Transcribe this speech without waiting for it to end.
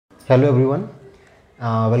Hello everyone,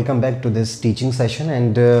 welcome back to this teaching session,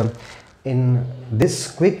 and in this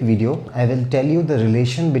quick video I will tell you the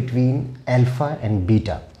relation between alpha and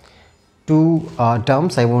beta. Two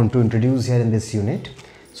terms I want to introduce here in this unit.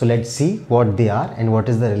 So let's see what they are and what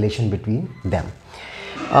is the relation between them.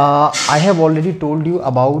 I have already told you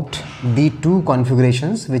about the two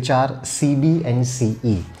configurations, which are CB and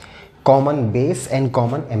CE, common base and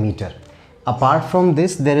common emitter. Apart from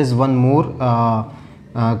this, there is one more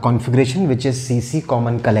configuration, which is CC,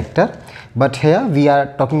 common collector, but here we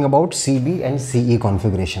are talking about CB and CE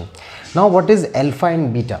configuration. Now what is alpha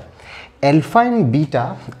and beta? Alpha and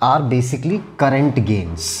beta are basically current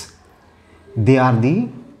gains. They are the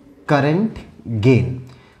current gain.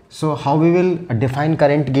 So how we will define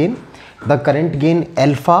current gain? The current gain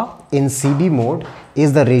alpha in CB mode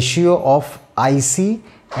is the ratio of IC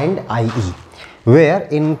and IE, where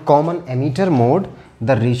in common emitter mode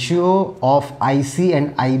the ratio of IC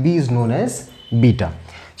and IB is known as beta.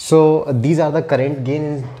 So these are the current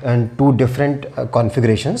gain in two different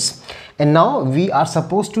configurations, and now we are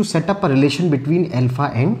supposed to set up a relation between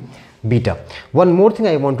alpha and beta. One more thing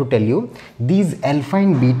I want to tell you, these alpha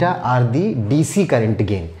and beta are the DC current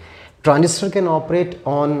gain. Transistor can operate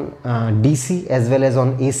on DC as well as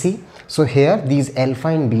on AC. So here these alpha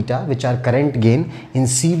and beta, which are current gain in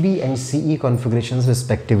CB and CE configurations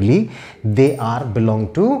respectively, they are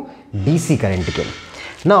belong to DC current gain.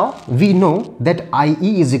 Now we know that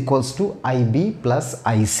IE is equals to IB plus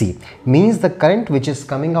IC, means the current which is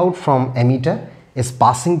coming out from emitter is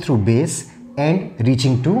passing through base and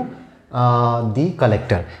reaching to the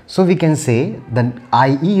collector. So we can say that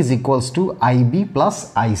IE is equals to IB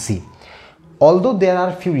plus IC. Although there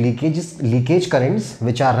are few leakage currents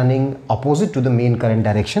which are running opposite to the main current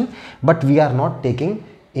direction, but we are not taking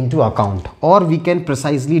into account, or we can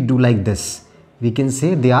precisely do like this. We can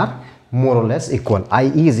say they are more or less equal.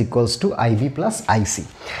 IE is equals to IB plus IC.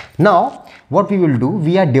 Now what we will do,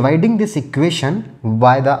 we are dividing this equation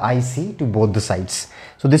by the IC to both the sides.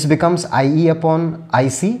 So this becomes IE upon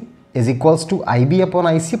IC is equals to IB upon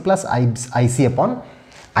IC plus IC upon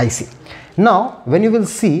IC. Now when you will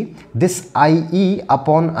see this IE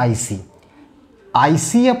upon IC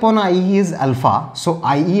upon IE is alpha, so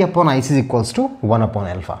IE upon IC is equals to 1 upon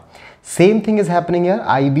alpha. Same thing is happening here,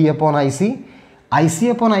 IB upon IC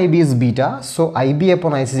upon IB is beta, so IB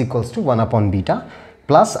upon IC is equals to 1 upon beta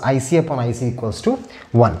plus IC upon IC equals to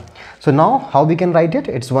 1. So now how we can write it?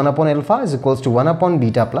 It's 1 upon alpha is equals to 1 upon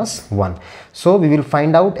beta plus 1. So we will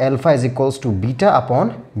find out alpha is equals to beta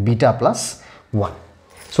upon beta plus 1.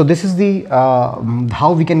 So this is the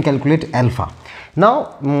how we can calculate alpha.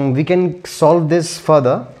 Now we can solve this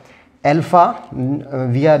further. Alpha,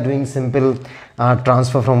 we are doing simple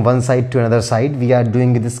transfer from one side to another side. We are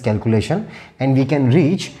doing this calculation, and we can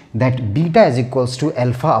reach that beta is equals to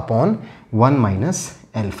alpha upon 1 minus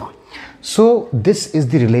alpha. So this is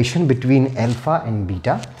the relation between alpha and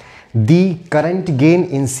beta. The current gain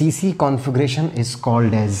in CC configuration is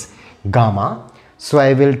called as gamma. So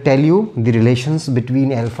I will tell you the relations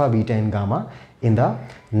between alpha, beta and gamma in the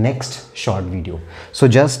next short video. So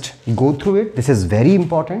just go through it. This is very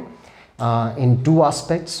important in two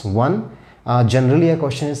aspects. One, generally a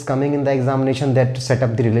question is coming in the examination that set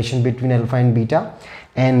up the relation between alpha and beta,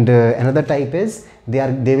 and another type is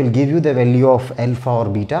they will give you the value of alpha or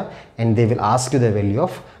beta, and they will ask you the value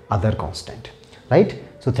of other constant, right?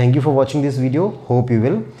 So thank you for watching this video. Hope you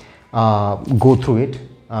will go through it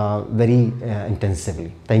very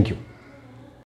intensively. Thank you.